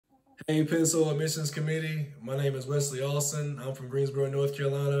Hey, Pencil Admissions Committee. My name is Wesley Austin. I'm from Greensboro, North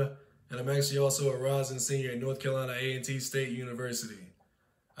Carolina, and I'm actually also a rising senior at North Carolina A&T State University.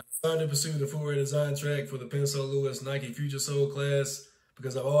 I decided to pursue the footwear design track for the Pencil Lewis Nike Future Soul class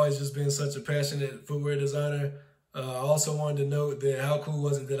because I've always just been such a passionate footwear designer. I also wanted to note that how cool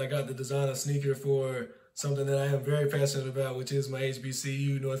was it that I got to design a sneaker for something that I am very passionate about, which is my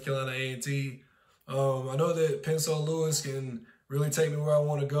HBCU, North Carolina A&T. I know that Pencil Lewis can really take me where I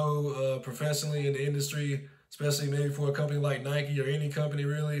want to go professionally in the industry, especially maybe for a company like Nike or any company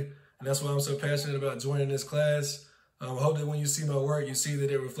really. And that's why I'm so passionate about joining this class. I hope that when you see my work, you see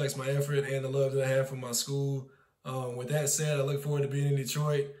that it reflects my effort and the love that I have for my school. With that said, I look forward to being in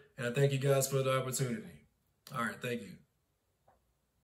Detroit, and I thank you guys for the opportunity. All right, thank you.